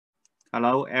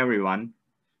Hello, everyone.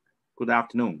 Good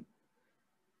afternoon.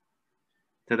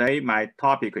 Today, my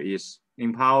topic is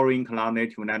empowering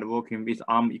cloud-native networking with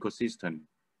ARM ecosystem.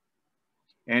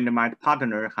 And my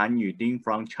partner, HanYu Ding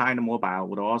from China Mobile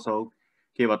would also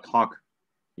give a talk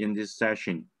in this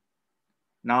session.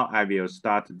 Now I will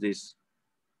start this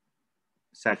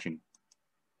session.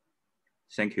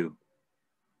 Thank you.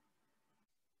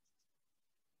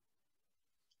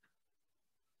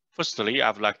 Firstly, I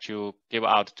would like to give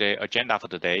out the agenda for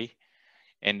today.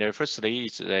 And firstly,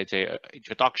 is the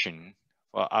introduction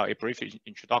for a brief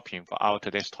introduction for our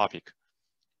today's topic.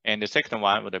 And the second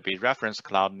one would be reference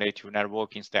cloud native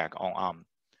networking stack on ARM.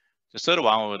 The third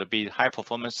one would be high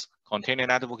performance container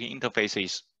networking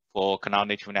interfaces for cloud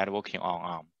native networking on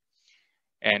ARM.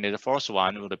 And the fourth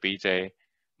one would be the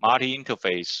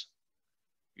multi-interface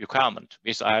requirement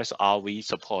with SRIOV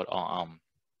support on ARM.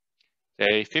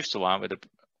 The fifth one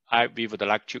we would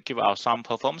like to give out some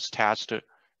performance test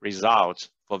results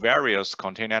for various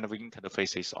container networking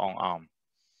interfaces on ARM.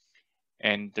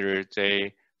 And the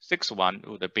sixth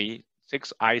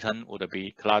item would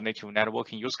be cloud native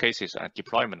networking use cases and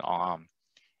deployment on ARM.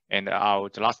 And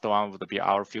the last one would be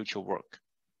our future work.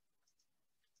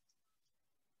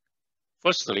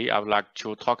 Firstly, I would like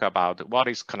to talk about what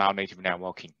is cloud native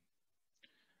networking.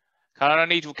 Cloud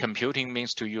native computing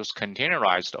means to use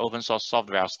containerized open source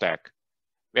software stack,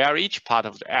 where each part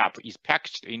of the app is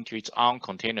packaged into its own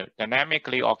container,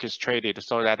 dynamically orchestrated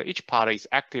so that each part is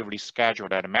actively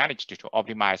scheduled and managed to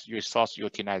optimize resource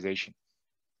utilization.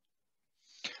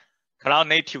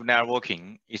 Cloud-native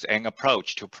networking is an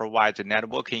approach to provide the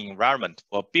networking environment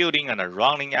for building and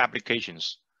running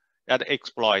applications that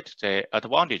exploit the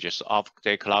advantages of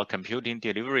the cloud computing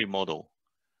delivery model.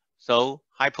 So,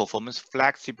 high-performance,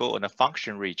 flexible, and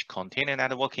function-rich container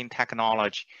networking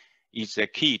technology is the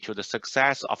key to the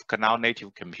success of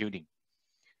cloud-native computing.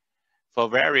 For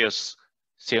various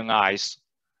CNIs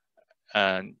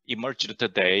emerged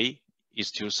today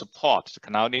is to support the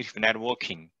cloud-native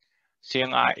networking.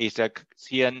 CNI is a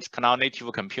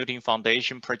Cloud-Native Computing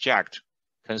Foundation project,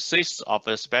 consists of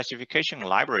a specification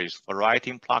libraries for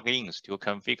writing plugins to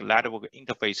configure network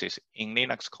interfaces in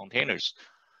Linux containers,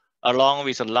 along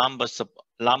with a number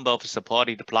of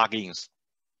supported plugins.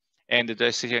 And the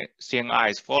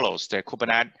CNIs follows the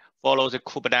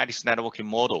Kubernetes networking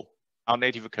model on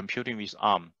native computing with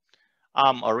ARM.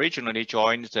 ARM originally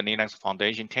joined the Linux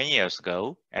Foundation 10 years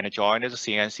ago and joined the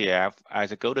CNCF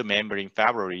as a gold member in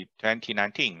February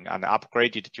 2019 and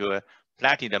upgraded to a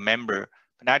platinum member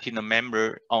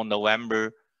on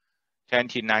November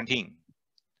 2019.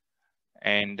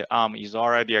 And ARM is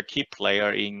already a key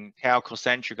player in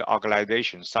telco-centric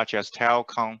organizations such as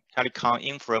Telecom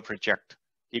Infra Project,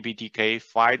 DPDK,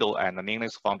 FIDO, and the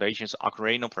Linux Foundation's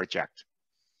Arduino project.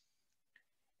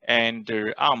 And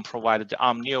ARM provided the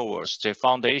ARM Neoverse, the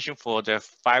foundation for the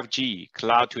 5G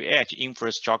cloud-to-edge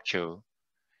infrastructure.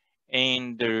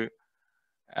 And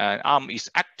ARM is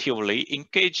actively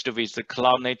engaged with the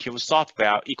cloud-native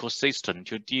software ecosystem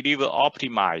to deliver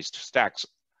optimized stacks,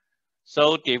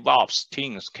 so DevOps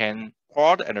teams can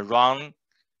port and run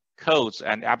codes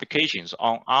and applications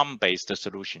on ARM-based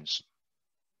solutions.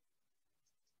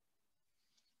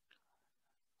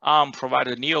 ARM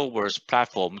provided a Neoverse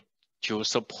platform to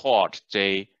support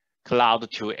the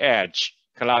cloud-to-edge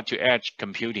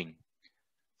computing.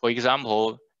 For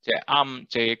example,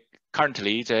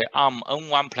 currently the ARM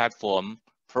N1 platform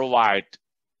provide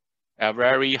a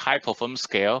very high performance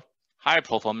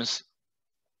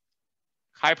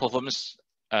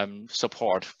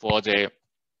support for the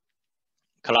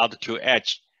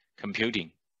cloud-to-edge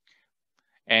computing.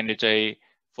 And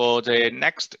for the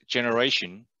next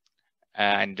generation,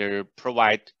 and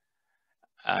provide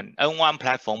an N1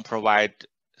 platform provide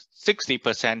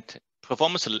 60%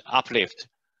 performance uplift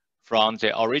from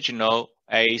the original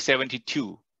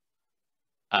A72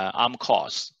 ARM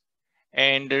cores.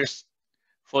 And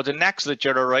for the next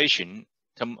generation,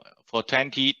 for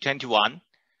 2021,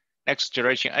 next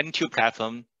generation N2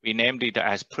 platform, we named it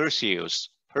as Perseus,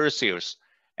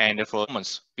 and for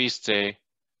performance with the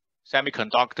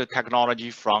semiconductor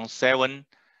technology from 7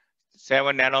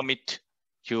 nanometer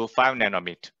to 5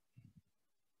 nanometer.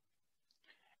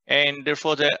 And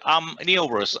for the ARM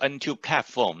Neoverse N2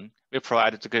 platform, we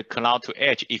provide the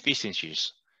cloud-to-edge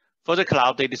efficiencies. For the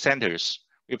cloud data centers,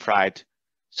 we provide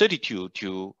 32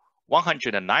 to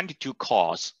 192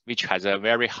 cores, which has a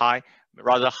very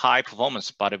rather high performance,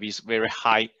 but with very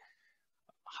high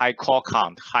core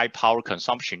count, high power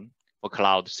consumption for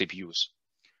cloud CPUs.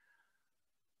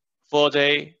 For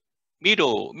the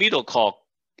middle core,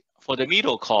 for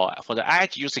the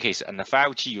edge use case and the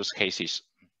 5G use cases,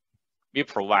 we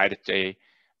provide the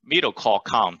middle core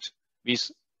count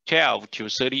with 12 to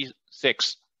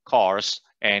 36 cores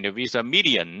and with a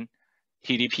median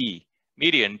TDP,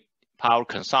 median power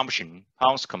consumption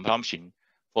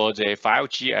for the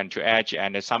 5G and to edge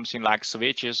and something like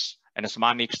switches and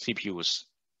SmartNIC CPUs.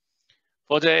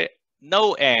 For the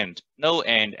no-end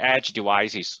edge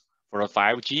devices for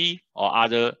 5G or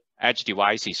other edge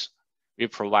devices, we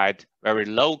provide very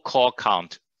low core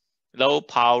count, low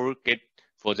power gate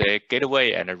for the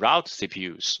gateway and route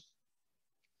CPUs.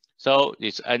 So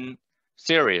it's a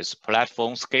series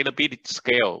platform scalability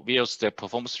scale views the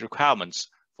performance requirements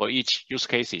for each use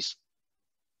cases.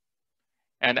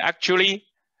 And actually,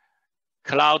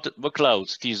 cloud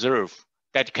workloads deserve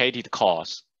dedicated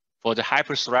cores. For the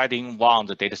hyper-threading one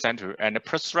the data center, and the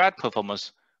per-thread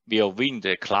performance will win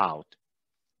the cloud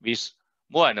with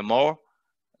more and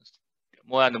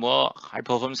more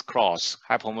high-performance cores,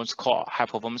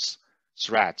 high-performance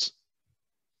threads.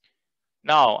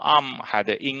 Now,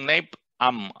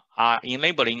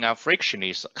 enabling a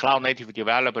frictionless cloud-native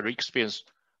developer experience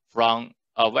from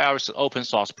various open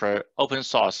source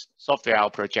software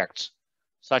projects,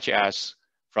 such as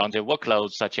from the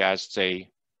workloads such as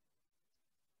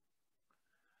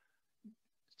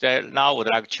now would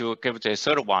like to give the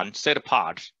third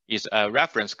part is a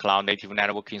reference cloud native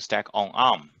networking stack on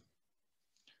ARM.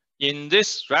 In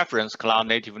this reference cloud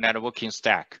native networking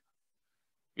stack,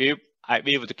 we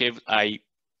would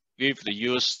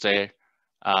use the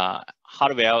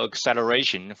hardware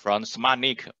acceleration from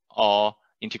SmartNIC or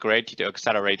integrated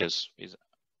accelerators with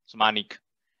SmartNIC.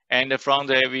 And from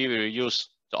there, we will use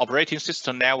the operating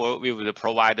system level. We will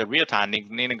provide the real-time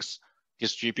Linux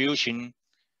distribution,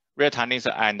 real-time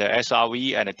Linux and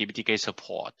SRV and DPDK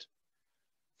support.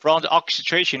 From the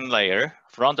orchestration layer,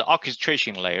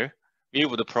 we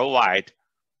would provide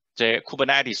the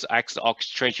Kubernetes X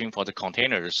orchestration for the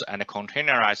containers and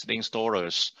containerized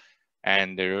installers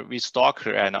and with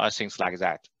Docker and other things like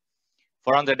that.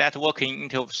 From the networking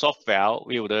interface software,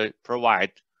 we would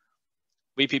provide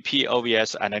VPP,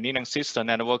 OVS, and Linux system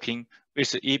networking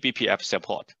with eBPF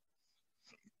support.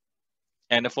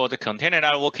 And for the container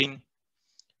networking,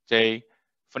 the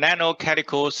Fernando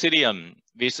Calico Cilium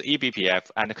with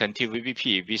eBPF and Contiv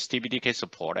VPP with DPDK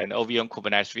support and OVM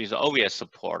Kubernetes with OVS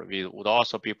support would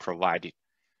also be provided.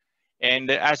 And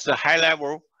as a high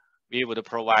level, we would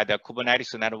provide a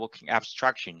Kubernetes networking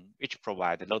abstraction, which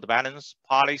provide load balance,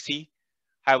 policy,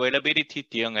 high availability,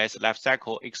 DNS,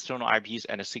 lifecycle, external IPs,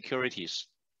 and securities.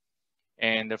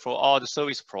 And for all the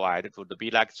service provided, would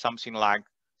be like something like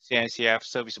CNCF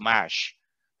service mesh,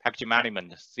 package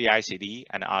management, CI/CD,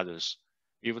 and others.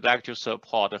 We would like to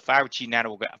support the 5G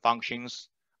network functions,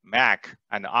 MAC,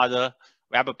 and other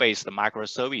web-based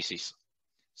microservices.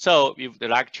 So we would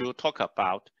like to talk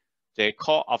about the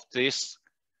core of this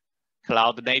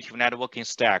cloud-native networking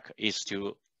stack is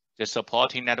to the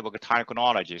supporting network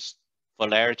technologies. For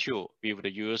layer 2, we would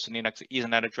use Linux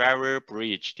Ethernet driver,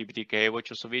 bridge, DPDK,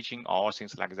 virtual switching, or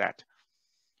things like that.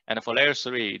 And for layer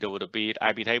 3, it would be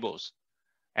IP tables.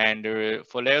 And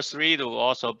for layer 3, there will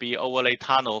also be overlay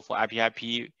tunnel for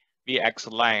IPIP,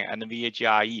 VXLAN, and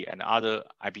VGRE, and other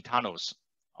IP tunnels,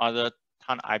 other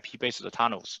IP-based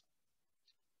tunnels.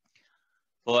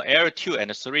 For layer 2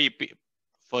 and 3,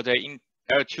 for the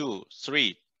layer 2,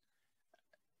 3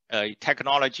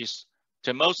 technologies,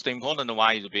 the most important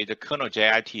one is the kernel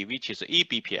JIT, which is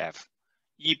eBPF,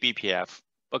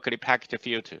 Berkeley Packet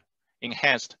Filter,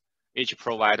 enhanced, which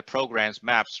provide programs,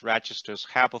 maps, registers,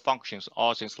 helper functions,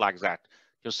 all things like that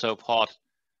to support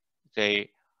the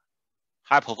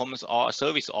high performance or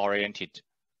service oriented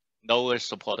lower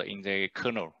support in the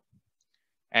kernel.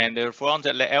 And from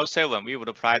the L7, we would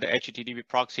apply the HTTP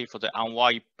proxy for the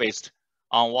Envoy-based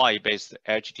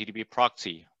HTTP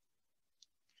proxy.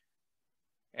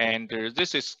 And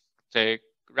this is the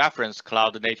reference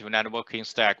cloud native networking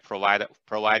stack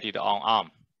provided on ARM.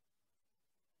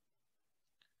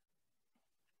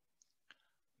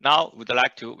 Now we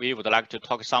would like to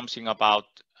talk something about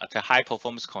the high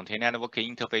performance container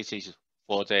networking interfaces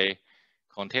for the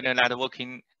container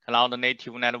networking, cloud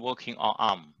native networking on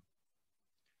ARM.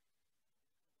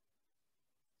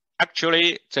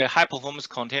 Actually, the high performance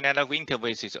container network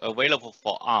interfaces available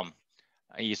for ARM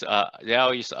is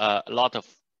there is a lot of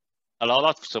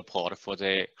support for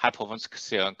the high performance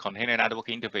container network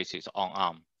interfaces on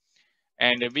ARM.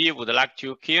 And we would like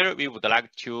to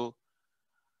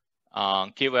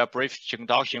give a brief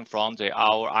introduction from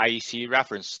our IEC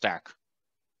reference stack.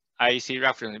 IEC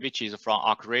reference, which is from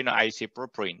Arcreno IEC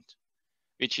blueprint,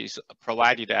 which is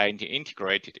provided and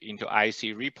integrated into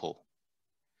IEC repo.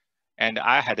 And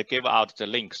I had to give out the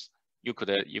links. You could,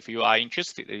 if you are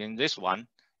interested in this one,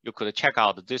 you could check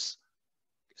out this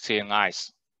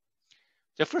CNIs.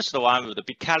 The first one would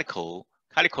be Calico.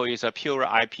 Calico is a pure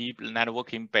IP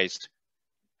networking based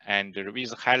and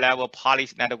with high-level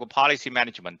network policy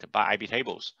management by IP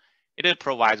tables. It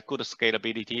provides good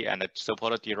scalability and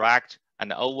support direct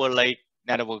and overlay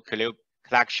network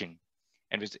collection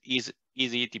and with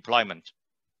easy deployment.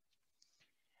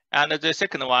 And the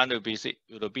second one would be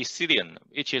Cilium,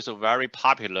 which is a very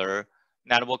popular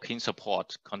networking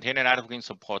support, container networking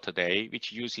support today,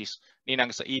 which uses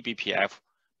Linux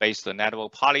eBPF-based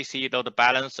network policy, load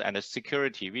balance, and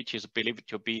security, which is believed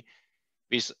to be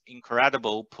with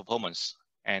incredible performance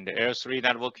and L3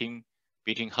 networking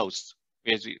between hosts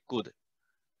with good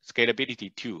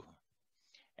scalability too.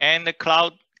 And the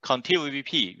Cloud Contive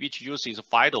VPP, which uses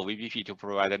FIDO VPP to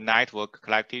provide a network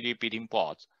connectivity between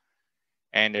boards,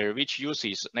 and which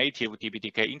uses native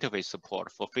DPDK interface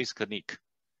support for physical NIC.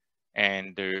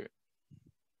 And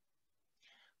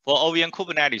for OVN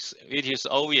Kubernetes, it is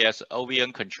OVS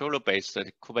OVN controller-based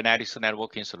Kubernetes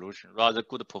networking solution, rather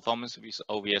good performance with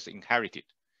OVS inherited,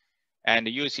 and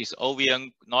uses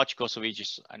OVN logical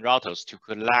switches and routers to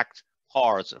collect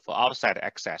ports for outside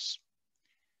access.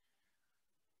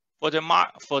 For the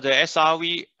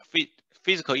SRV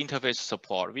physical interface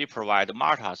support, we provide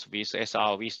Multus with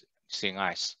SRV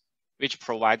CNIs, which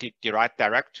provide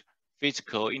direct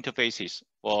physical interfaces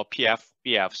for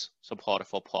PF/BFs support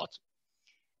for ports,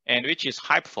 and which is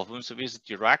high performance with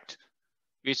direct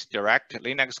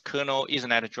Linux kernel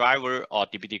Ethernet driver or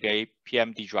DPDK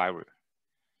PMD driver.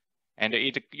 And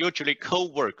it usually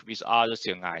co-work with other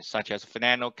CNIs such as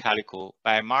Fernando, Calico,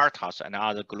 by Multus and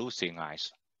other glue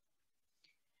CNIs.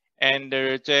 And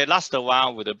the last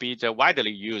one would be the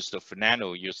widely used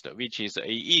Fernando used, which is the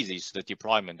easiest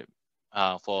deployment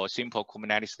for simple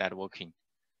Kubernetes networking,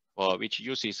 which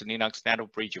uses Linux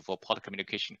network bridge for port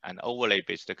communication and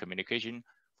overlay-based communication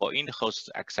for in-host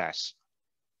access.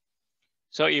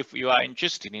 So if you are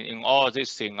interested in all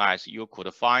these CNIs, you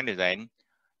could find them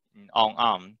on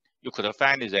ARM. You could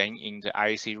find them in the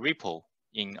IEC repo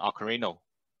in Ocarina.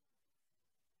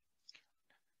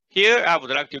 Here, I would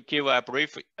like to give a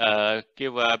brief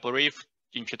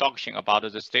introduction about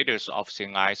the status of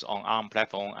CNIs on ARM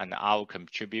platform and our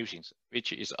contributions,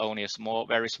 which is only a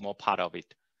very small part of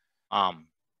it. Now,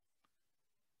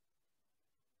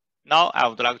 I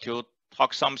would like to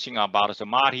talk something about the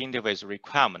multi-interface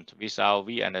requirement with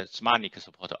SRV and SmartNIC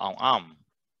support on ARM.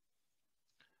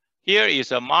 Here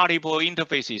is a multiple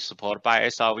interfaces support by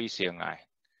SRV CNI.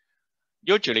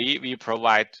 Usually, we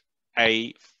provide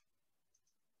a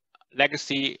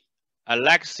legacy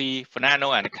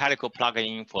Fernando and Calico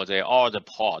plugin for all the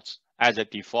ports as a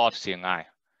default CNI.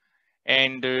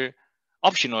 And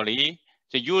optionally,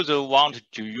 the user wants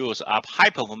to use a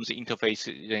high-performance interface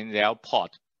in their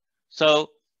port. So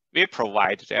we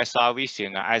provide the SRV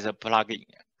CNI as a plugin,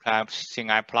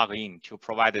 CNI plugin to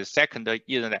provide the second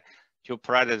Ethernet, to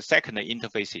provide the second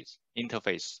interface.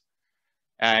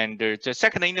 And the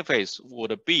second interface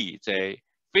would be the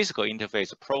physical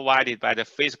interface provided by the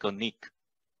physical NIC,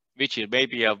 which may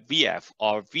be a VF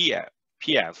or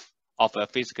PF of a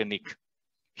physical NIC.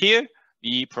 Here,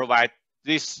 we provide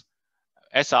this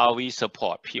SRV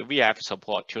support, VF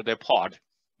support to the port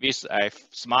with a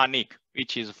smart NIC,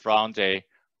 which is from the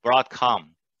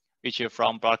Broadcom,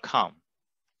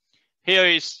 Here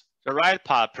is the right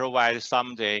part provides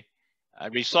some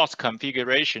resource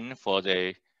configuration for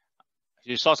the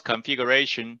physical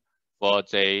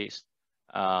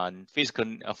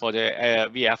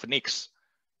VF NICs.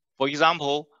 For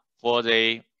example, for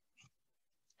the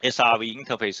SRV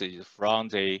interfaces from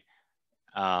the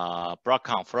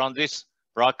Broadcom, from this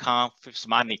Broadcom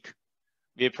smart NIC,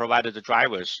 we provided the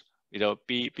drivers with a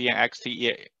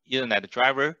BNXT Ethernet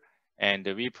driver, and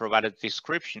we provided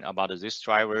description about this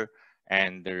driver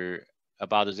and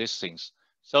about these things.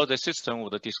 So the system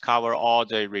would discover all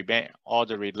the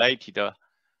related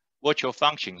virtual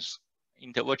function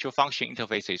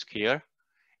interfaces here.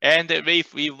 And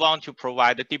if we want to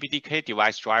provide the DPDK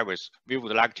device drivers, we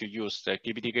would like to use the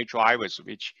DPDK drivers,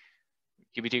 which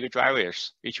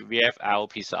we have our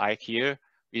PCI here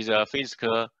with a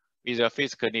physical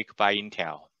NIC by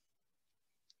Intel.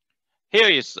 Here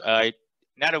is a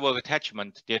network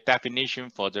attachment, the definition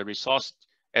for the resource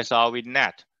SRV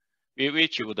net,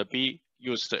 which would be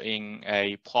used in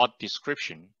a port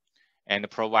description and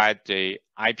provide the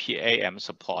IPAM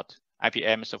support.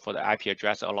 IPAM for the IP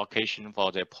address allocation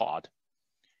for the port.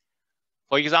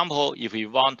 For example, if we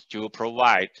want to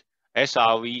provide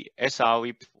SRV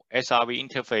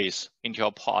interface into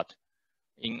your port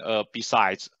in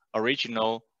besides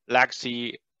original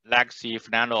legacy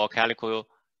Fernando or Calico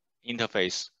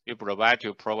interface, we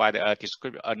provide a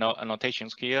description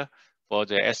annotations here for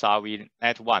the SRV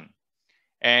Net 1.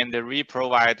 And we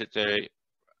provide the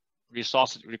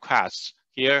resource requests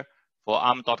here for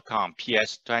ARM.com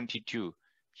PS22,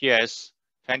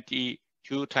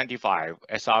 PS2225,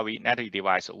 SRV Net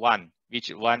Device 1,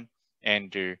 which one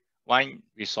and one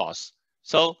resource.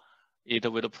 So it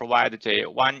will provide the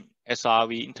one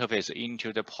SRV interface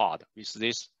into the pod with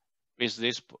this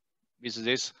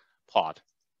pod.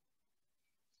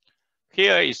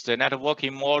 Here is the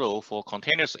networking model for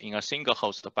containers in a single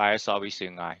host by SRV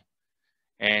CNI.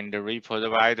 And we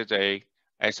provide the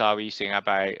SRV CNI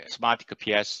by Smartick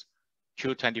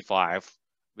PS225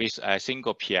 with a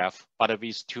single PF, but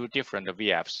with two different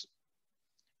VFs.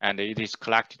 And it is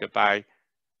collected by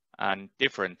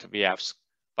different VFs,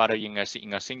 but in a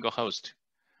single host.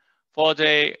 For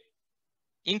the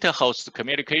inter-host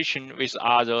communication with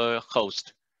other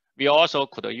hosts, we also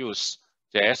could use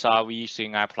the SRV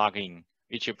CNI plugin,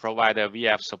 which provide a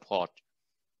VF support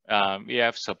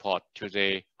to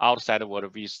the outside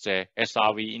world with the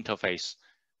SRV interface.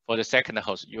 For the second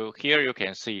host, here you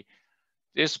can see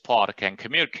this port can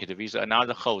communicate with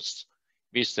another host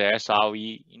with the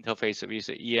SRV interface with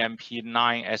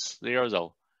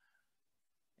EMP9S0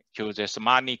 to the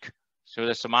Symantec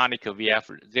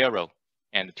VF0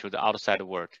 and to the outside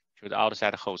world, to the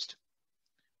outside host.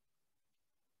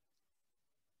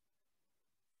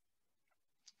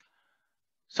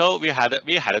 So we had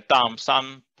done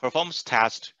some performance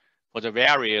tests for the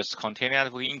various container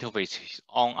network interfaces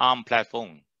on ARM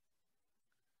platform.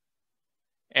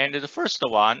 And the first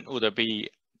one would be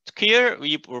here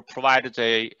we will provide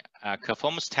the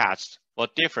performance test for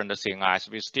different CNIs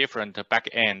with different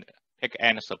back-end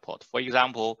support. For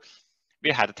example,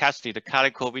 we had tested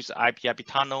Calico with IPIP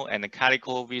tunnel and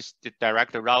Calico with the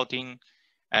direct routing,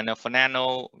 and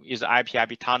Fernando with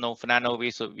IPIP tunnel, Fernando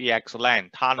with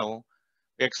VXLAN tunnel,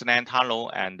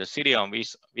 and the Cilium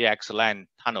with VXLAN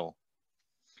tunnel.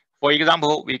 For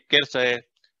example, we get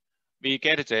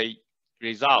the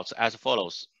results as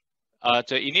follows.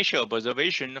 The initial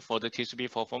observation for the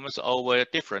TCP performance over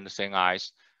different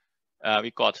CNIs,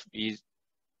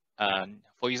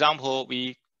 for example,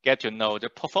 we get to know the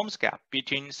performance gap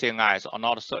between CNIs are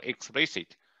not so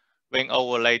explicit when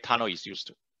overlay tunnel is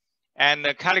used.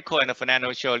 And Calico and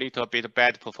Fernando show a little bit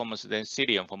better performance than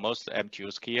Cilium for most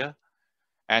MTUs here.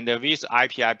 And with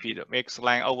IPIP, the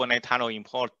VXLAN overlay tunnel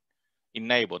import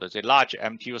enabled, the large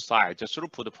MTU size, the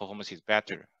throughput performance is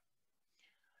better.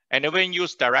 And when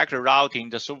used direct routing,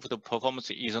 the throughput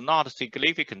performance is not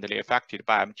significantly affected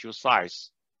by MTU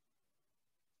size.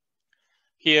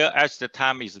 Here, as the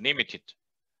time is limited,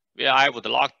 I would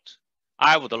not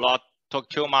talk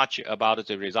too much about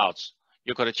the results.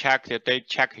 You could check the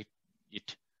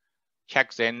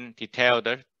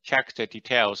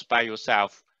details by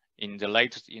yourself in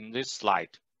this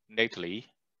slide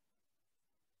lately.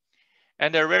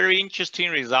 And a very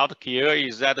interesting result here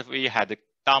is that we had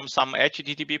done some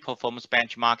HTTP performance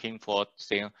benchmarking for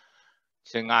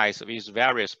CNIs with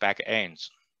various backends.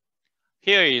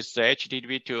 Here is the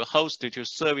HTTP to host to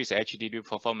service HTTP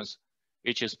performance,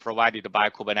 which is provided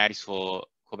by Kubernetes for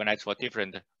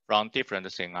different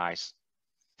CNIs.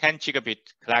 10 gigabit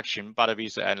collection, but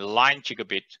with a 9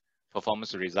 gigabit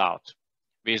performance result,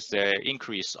 with the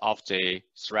increase of the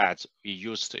threads we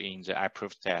used in the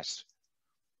IPIP test.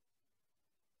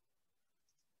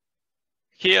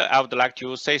 Here, I would like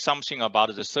to say something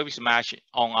about the service mesh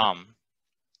on ARM.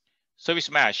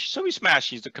 Service mesh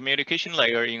is the communication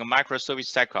layer in a microservice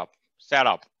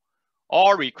setup.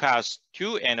 All requests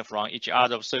to and from each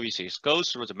other services go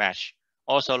through the mesh,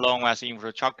 also known as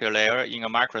infrastructure layer in a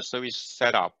microservice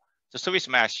setup. The service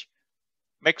mesh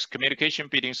makes communication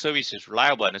between services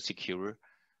reliable and secure.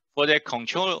 For the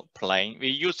control plane, we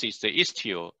use the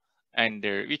Istio, and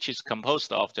which is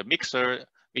composed of the mixer,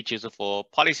 which is for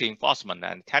policy enforcement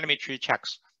and telemetry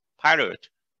checks, pilot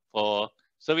for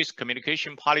service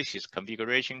communication policies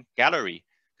configuration gallery,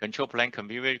 control plane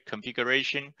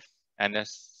configuration, and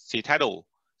Citadel,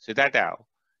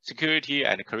 security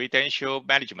and credential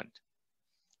management.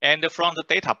 And from the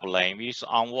data plane with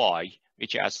Envoy,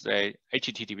 which is the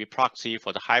HTTP proxy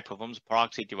for the high performance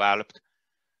proxy developed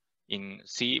in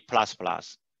C++.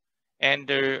 And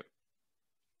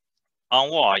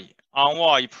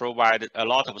Envoy provided a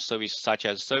lot of services such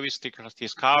as service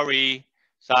discovery,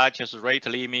 such as rate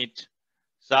limit,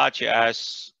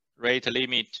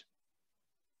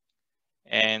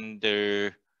 and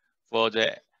for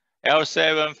the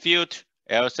L7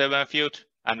 field,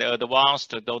 and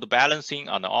advanced load balancing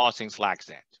and all things like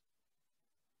that.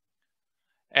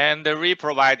 And we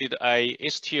provided a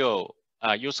Istio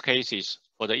use cases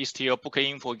for the Istio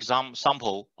booking, for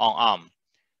example, on ARM.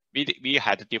 We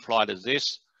had deployed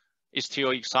this is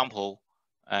still example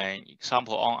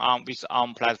on ARM with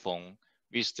ARM platform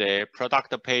with the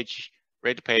product page,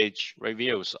 rate page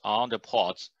reviews on the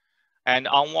ports. And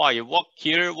Envoy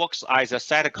works as a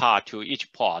sidecar to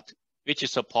each port, which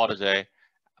supports the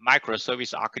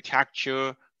microservice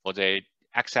architecture for the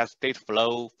access data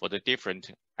flow for the different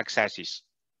accesses.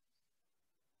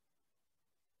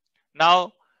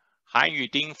 Now, HanYu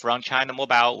Ding from China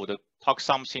Mobile would talk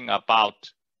something about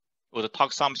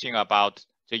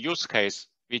the use case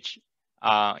which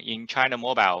in China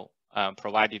Mobile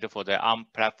provided for the ARM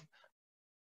platform.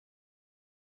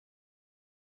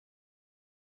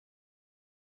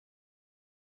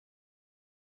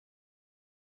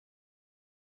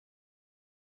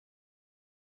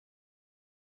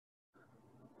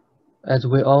 As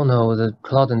we all know, the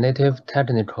cloud-native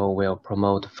technical will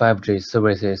promote 5G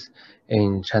services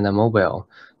in China Mobile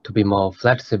to be more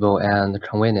flexible and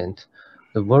convenient.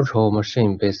 The virtual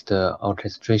machine-based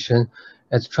orchestration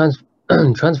is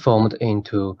transformed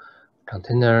into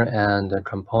container and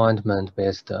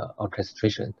compartment-based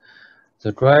orchestration.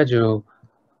 The gradual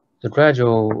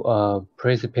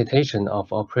precipitation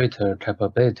of operator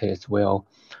capabilities will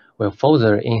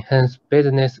further enhance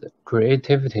business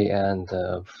creativity and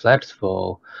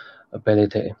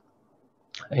flexibility.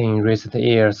 In recent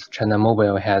years, China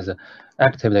Mobile has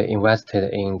actively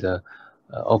invested in the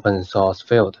open source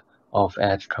field of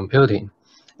edge computing,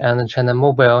 and China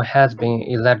Mobile has been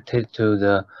elected to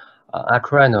the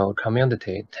Acronym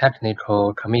Community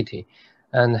Technical Committee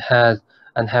and have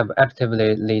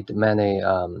actively led many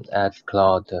edge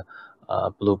cloud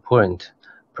blueprint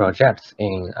projects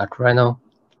in Acronym.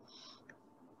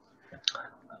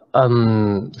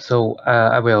 So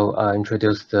I will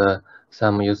introduce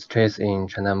some use cases in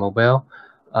China Mobile.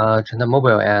 China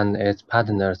Mobile and its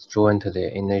partners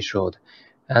jointly initiated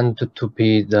and to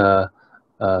be the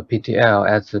PTL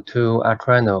as the two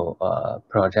Acronym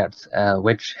projects,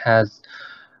 which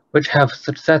have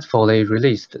successfully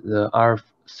released the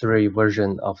R3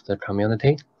 version of the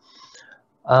community.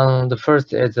 The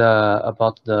first is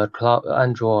about the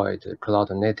Android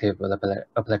cloud-native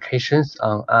applications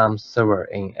on ARM server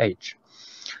in Edge.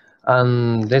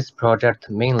 This project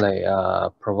mainly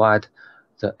provides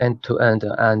the end-to-end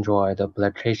Android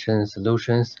application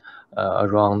solutions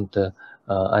around the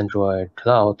Android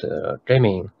cloud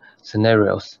gaming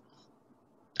scenarios.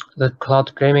 The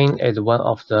cloud gaming is one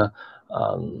of the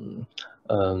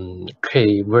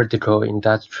key vertical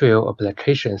industrial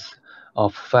applications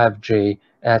of 5G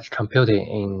edge computing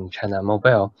in China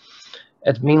Mobile.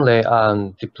 It mainly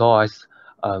deploys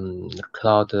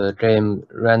cloud game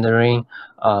rendering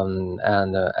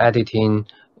and editing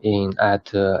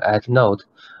at node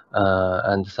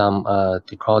and some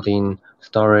decoding,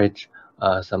 storage,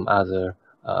 some other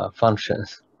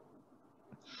functions.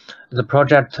 The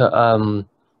project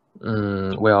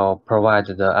will provide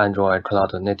the Android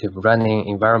cloud native running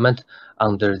environment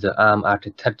under the ARM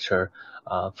architecture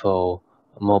for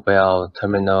mobile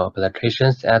terminal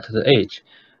applications at the edge,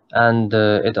 and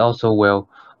it also will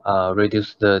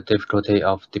reduce the difficulty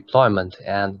of deployment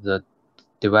and the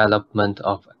development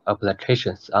of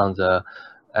applications on the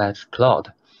edge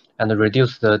cloud, and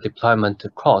reduce the deployment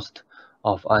cost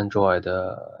of Android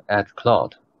edge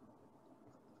cloud.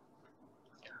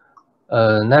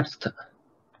 Next,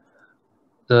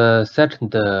 the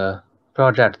second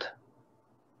project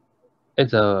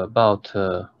is about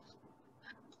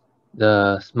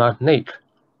the smart NIC.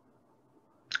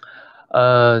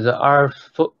 The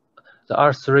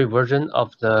R3 version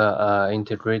of the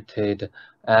integrated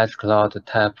edge cloud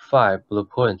Type 5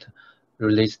 blueprint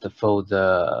released for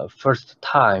the first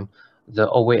time the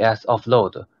OVS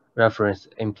offload reference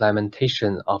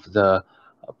implementation of the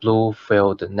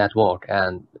Bluefield network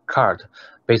and card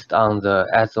based on the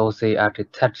SoC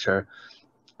architecture,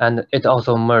 and it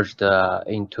also merged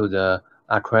into the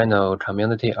Acronym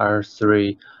Community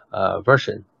R3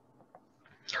 version.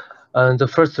 The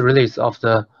first release of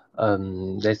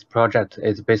this project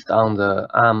is based on the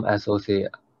ARM SoC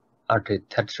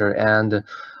architecture, and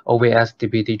OVS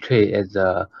DPDK is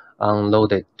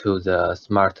unloaded to the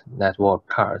smart network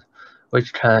card,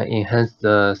 which can enhance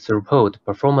the throughput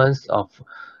performance of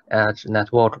edge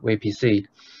network VPC,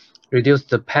 reduce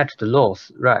the patched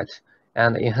loss rate,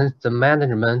 and enhance the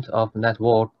management of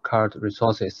network card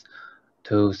resources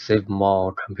to save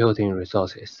more computing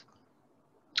resources.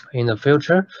 In the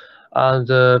future,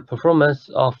 the performance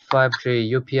of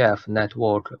 5G UPF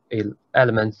network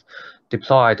elements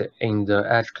deployed in the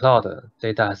edge cloud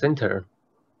data center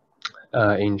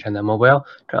in China Mobile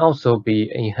can also be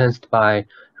enhanced by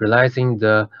realizing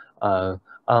the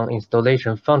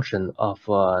uninstallation function of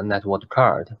a network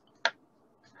card.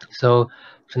 So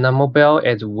China Mobile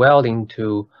is willing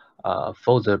to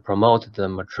further promote the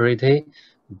maturity,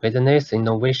 business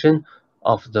innovation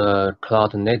of the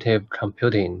cloud-native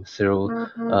computing through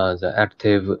the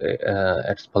active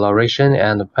exploration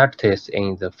and practice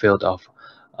in the field of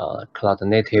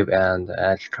cloud-native and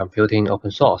edge computing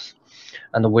open source.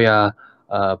 And we are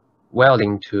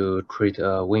willing to create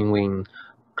a win-win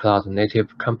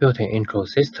cloud-native computing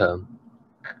ecosystem.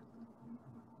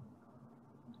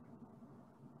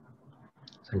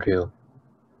 Thank you.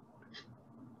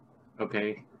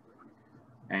 Okay.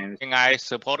 And CNI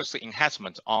supports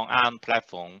enhancement on ARM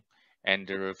platform, and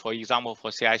for example,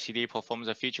 for CI/CD performs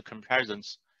the feature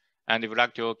comparisons, and we would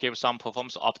like to give some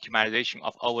performance optimization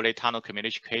of overlay tunnel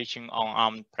communication on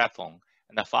ARM platform,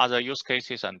 and the further use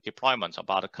cases and deployments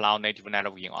about cloud native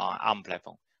networking on ARM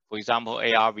platform. For example,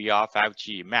 AR, VR,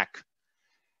 5G, Mac,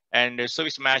 and the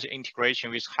service mesh integration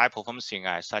with high performance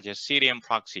CNI such as Cilium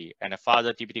proxy and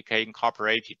further DPDK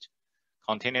incorporated.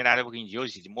 Container networking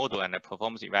usage model and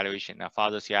performance evaluation and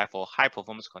further CI for high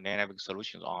performance container networking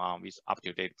solutions on with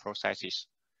up-to-date processes.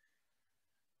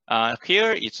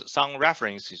 Here is some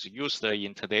references used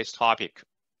in today's topic.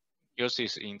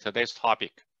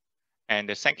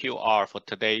 And thank you all for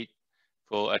today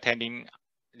for attending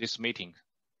this meeting.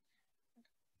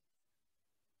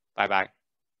 Bye-bye.